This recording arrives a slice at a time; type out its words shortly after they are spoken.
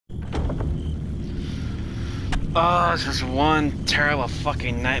Oh, it's just one terrible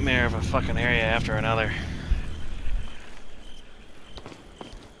fucking nightmare of a fucking area after another.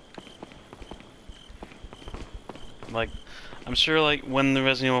 Like, I'm sure like when the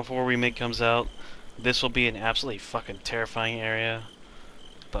Resident Evil 4 remake comes out, this will be an absolutely fucking terrifying area.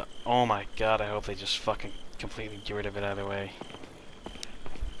 But oh my god, I hope they just fucking completely get rid of it either way.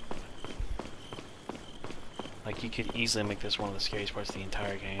 Like, you could easily make this one of the scariest parts of the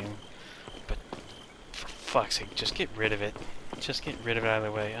entire game. But for fuck's sake, just get rid of it. Just get rid of it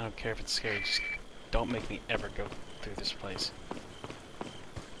either way. I don't care if it's scary, just don't make me ever go through this place.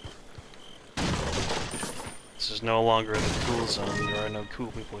 This is no longer the cool zone. There are no cool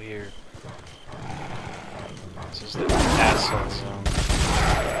people here. This is the asshole zone.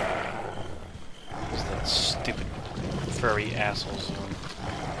 This is that stupid furry asshole zone.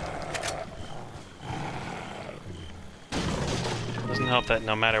 Doesn't help that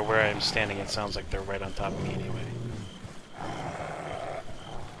no matter where I'm standing, it sounds like they're right on top of me anyway.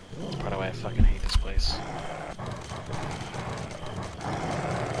 That's part of why I fucking hate this place.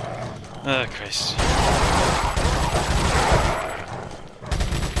 Oh, Christ.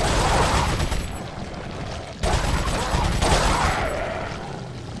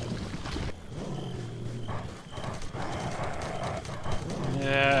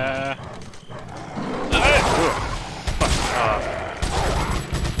 Yeah.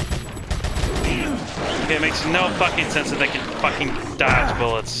 Okay, it makes no fucking sense that they can fucking dodge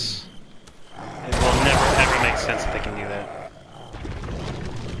bullets. It will never ever make sense that they can do that.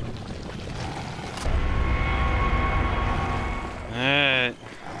 Alright.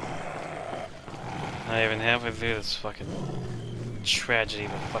 Not even halfway through this fucking tragedy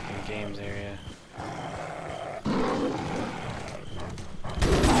of a fucking games area.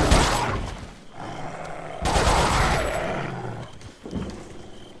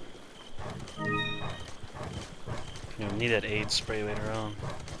 You know, need that aid spray later on.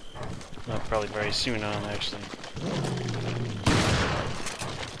 Not probably very soon on, actually.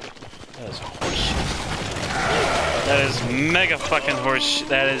 That is horseshit. That is mega fucking horseshit.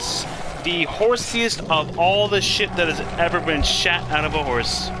 That is the horsiest of all the shit that has ever been shot out of a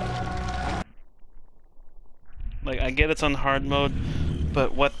horse. Like, I get it's on hard mode,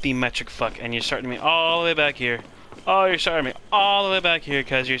 but what the metric fuck? And you're starting me all the way back here. Oh, you're starting me all the way back here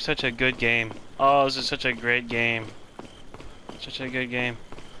because you're such a good game. Oh, this is such a great game. Such a good game.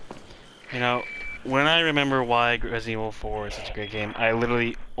 You know, when I remember why Resident Evil 4 is such a great game, I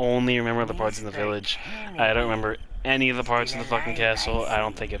literally only remember the parts in the village. I don't remember any of the parts in the fucking castle. I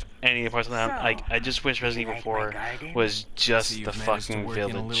don't think of any of the parts of that. I just wish Resident Evil 4 was just the fucking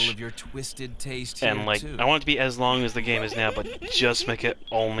village. And like, I want it to be as long as the game is now, but just make it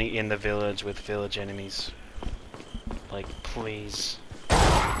only in the village with village enemies. Like, please.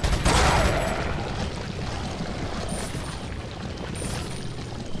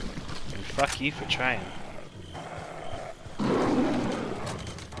 Fuck you for trying.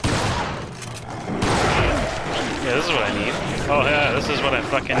 Yeah, this is what I need. Oh yeah, this is what I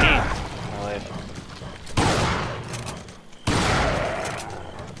fucking need in my life.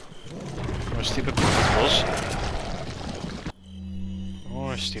 More stupid pointless bullshit.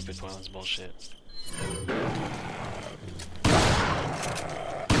 More stupid pointless bullshit.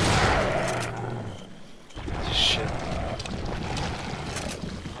 Shit.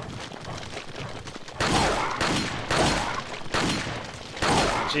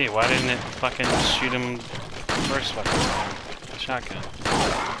 Gee, why didn't it fucking shoot him first fucking time? Shotgun.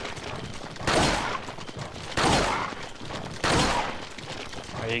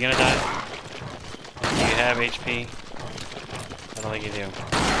 Are you gonna die? Do you have HP? I don't think you do.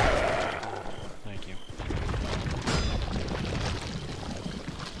 Thank you.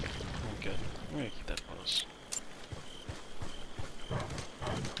 Oh, good. I'm gonna keep that close.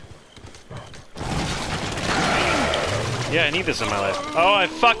 Yeah, I need this in my life. Oh, I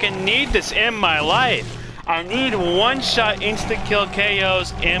fucking need this in my life. I need one-shot insta-kill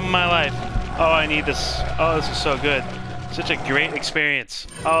KOs in my life. Oh, I need this. Oh, this is so good. Such a great experience.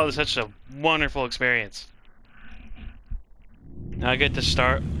 Oh, this is such a wonderful experience. Now I get to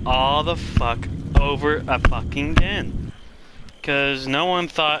start all the fuck over a fucking again. Because no one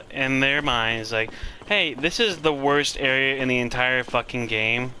thought in their minds, like, hey, this is the worst area in the entire fucking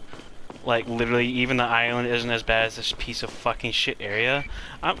game. Like, literally, even the island isn't as bad as this piece of fucking shit area.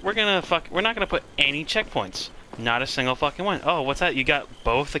 We're not gonna put any checkpoints. Not a single fucking one. Oh, what's that? You got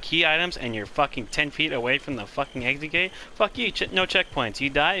both the key items and you're fucking 10 feet away from the fucking exit gate? Fuck you, no checkpoints. You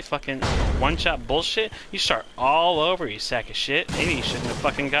die, fucking one-shot bullshit. You start all over, you sack of shit. Maybe you shouldn't have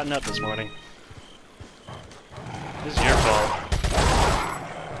fucking gotten up this morning. This is your fault.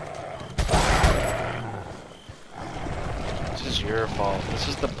 is your fault. This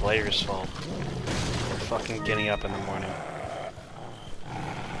is the player's fault. You're fucking getting up in the morning.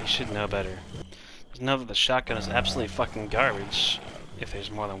 You should know better. Just know that the shotgun is absolutely fucking garbage if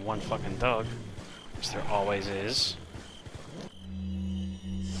there's more than one fucking dog, which there always is.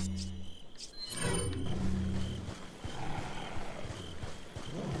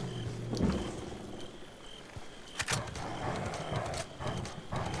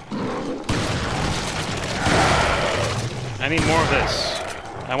 I need more of this.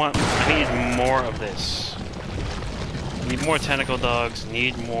 I need more of this. Need more tentacle dogs,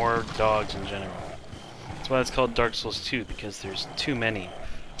 need more dogs in general. That's why it's called Dark Souls 2, because there's too many.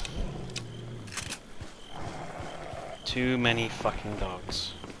 Too many fucking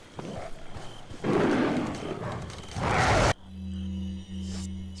dogs.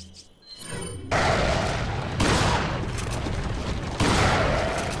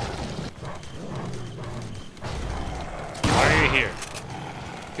 Why are you here?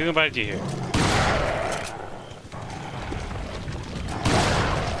 Who invited you here?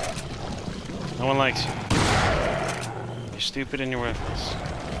 No one likes you. You're stupid and you're worthless.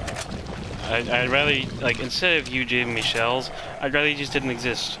 I'd rather, like, instead of you giving me shells, I'd rather you just didn't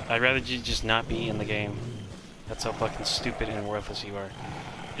exist. I'd rather you just not be in the game. That's how fucking stupid and worthless you are.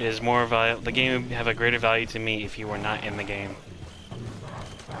 It is more valuable. The game would have a greater value to me if you were not in the game.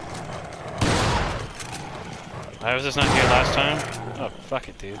 Why was this not here last time? Oh, fuck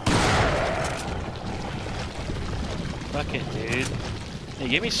it, dude. Fuck it, dude. Hey,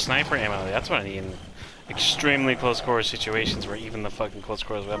 give me sniper ammo. That's what I need in extremely close quarters situations where even the fucking close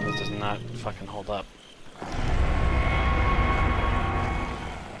quarters weapons does not fucking hold up.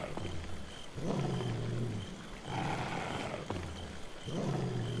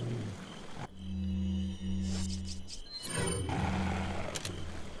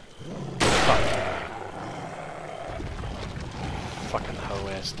 Fuck. Fucking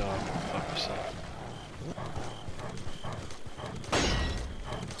hoe-ass dog. Fuck yourself.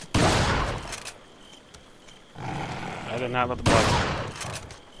 I did not let the bug.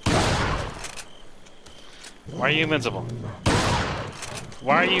 Why are you invincible?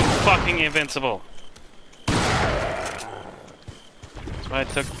 Why are you fucking invincible? That's why I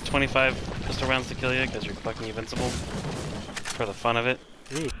took 25 pistol rounds to kill you, because you're fucking invincible. For the fun of it.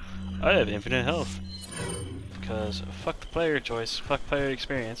 Ooh, I have infinite health. Because fuck the player choice, fuck player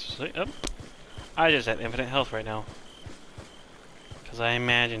experience. So, oh, I just have infinite health right now. Because I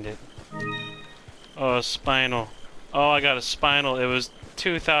imagined it. Oh, spinal. Oh, I got a spinal. It was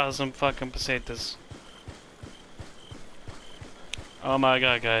 2,000 fucking pesetas. Oh my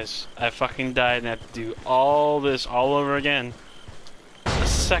god, guys. I fucking died and I have to do all this all over again.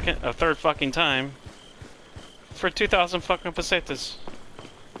 A third fucking time. For 2,000 fucking pesetas.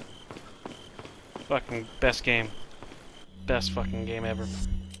 Fucking best game. Best fucking game ever.